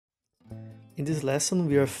In this lesson,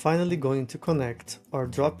 we are finally going to connect our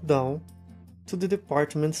drop-down to the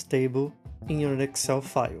departments table in your Excel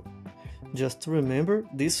file. Just to remember,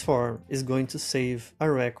 this form is going to save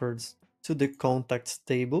our records to the contacts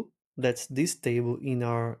table. That's this table in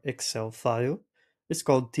our Excel file. It's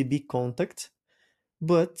called TB contact.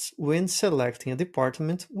 But when selecting a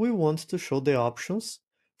department, we want to show the options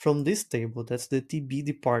from this table. That's the TB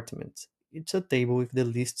department. It's a table with the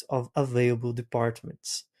list of available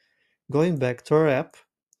departments. Going back to our app,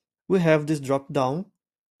 we have this drop down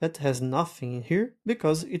that has nothing here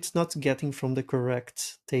because it's not getting from the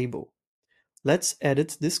correct table. Let's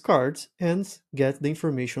edit this card and get the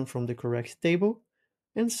information from the correct table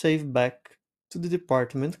and save back to the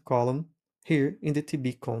department column here in the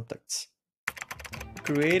TB contacts.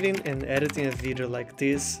 Creating and editing a video like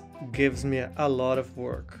this gives me a lot of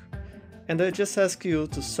work. And I just ask you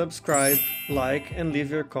to subscribe, like and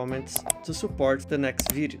leave your comments to support the next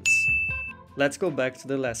videos. Let's go back to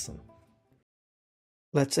the lesson.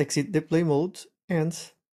 Let's exit the play mode and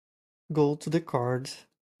go to the card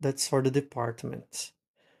that's for the department.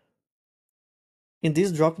 In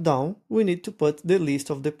this drop-down, we need to put the list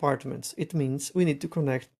of departments. It means we need to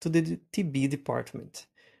connect to the TB department.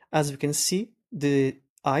 As we can see, the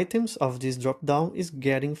items of this drop-down is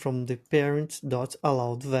getting from the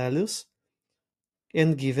parent.allowed values,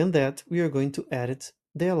 and given that, we are going to edit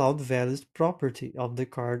the allowed values property of the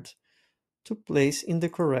card to place in the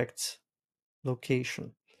correct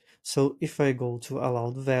location. So if I go to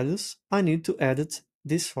allowed values, I need to edit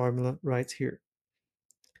this formula right here.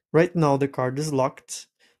 Right now the card is locked,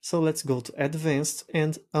 so let's go to advanced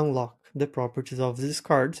and unlock the properties of this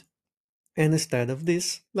card. And instead of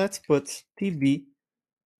this, let's put TB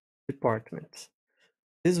department.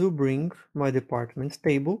 This will bring my department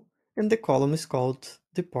table and the column is called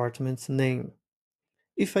department name.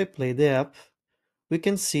 If I play the app, we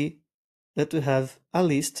can see that we have a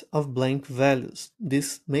list of blank values.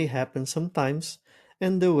 This may happen sometimes,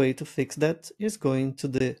 and the way to fix that is going to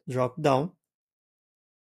the drop-down,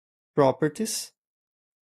 Properties,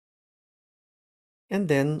 and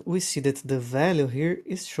then we see that the value here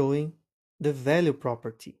is showing the value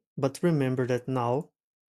property. But remember that now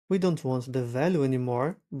we don't want the value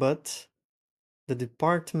anymore, but the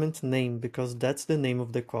department name, because that's the name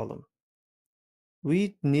of the column.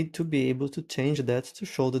 We need to be able to change that to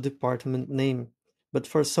show the department name, but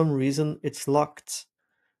for some reason it's locked.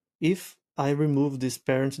 If I remove this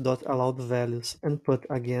parent.allowed values and put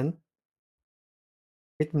again,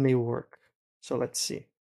 it may work. So let's see.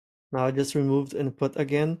 Now I just removed and put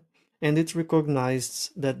again, and it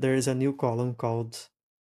recognized that there is a new column called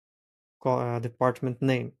department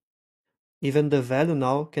name. Even the value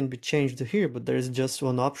now can be changed here, but there is just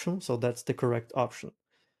one option, so that's the correct option.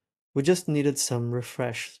 We just needed some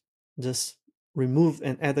refresh. Just remove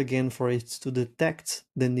and add again for it to detect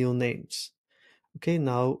the new names. Okay,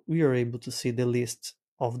 now we are able to see the list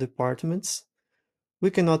of departments. We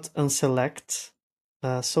cannot unselect,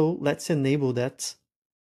 so let's enable that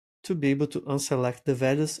to be able to unselect the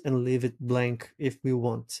values and leave it blank if we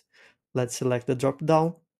want. Let's select the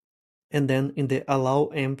drop-down, and then in the allow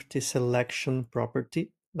empty selection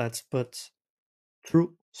property, let's put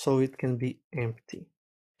true so it can be empty.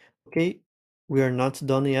 Okay, we are not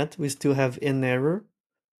done yet. We still have an error.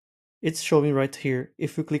 It's showing right here.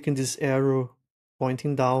 If we click on this arrow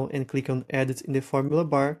pointing down and click on edit in the formula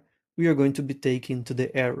bar, we are going to be taken to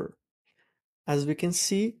the error. As we can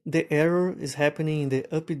see, the error is happening in the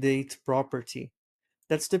update property.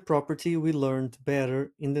 That's the property we learned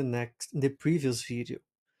better in the previous video.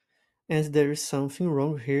 And there is something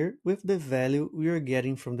wrong here with the value we are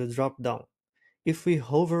getting from the drop-down. If we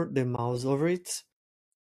hover the mouse over it,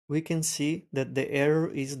 we can see that the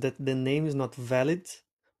error is that the name is not valid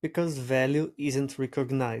because value isn't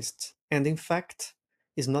recognized. And in fact,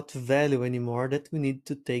 it's not value anymore that we need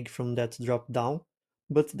to take from that drop-down,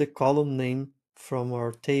 but the column name from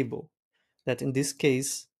our table. That in this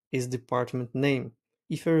case is department name.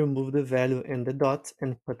 If I remove the value and the dot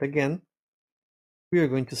and put again, we are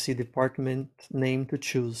going to see department name to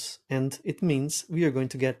choose, and it means we are going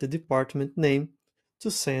to get the department name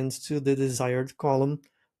to send to the desired column.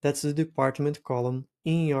 That's the department column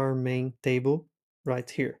in your main table right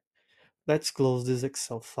here. Let's close this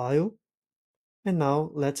Excel file, and now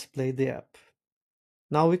let's play the app.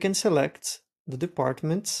 Now we can select the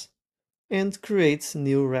departments and create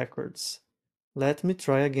new records. Let me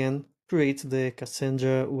try again, create the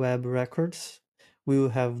Cassandra web records. We will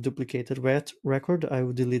have duplicated record, I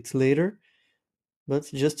will delete later, but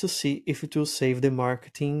just to see if it will save the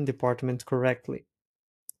marketing department correctly.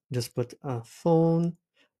 Just put a phone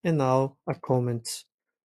and now a comment,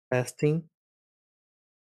 testing,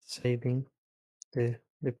 saving. the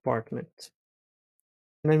department.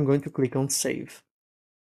 And I'm going to click on Save.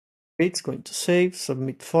 It's going to save,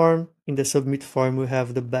 Submit Form. In the Submit Form, we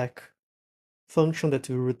have the back function that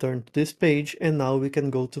will return to this page, and now we can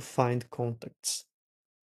go to Find Contacts.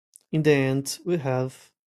 In the end, we have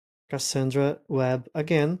Cassandra Webb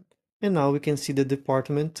again, and now we can see the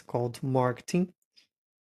department called Marketing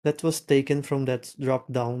that was taken from that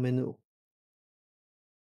drop-down menu.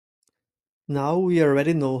 Now we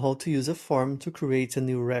already know how to use a form to create a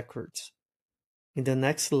new record. In the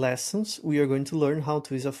next lessons, we are going to learn how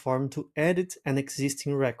to use a form to edit an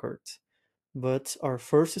existing record. But our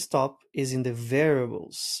first stop is in the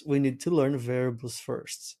variables. We need to learn variables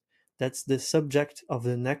first. That's the subject of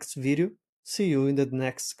the next video. See you in the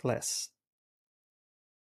next class.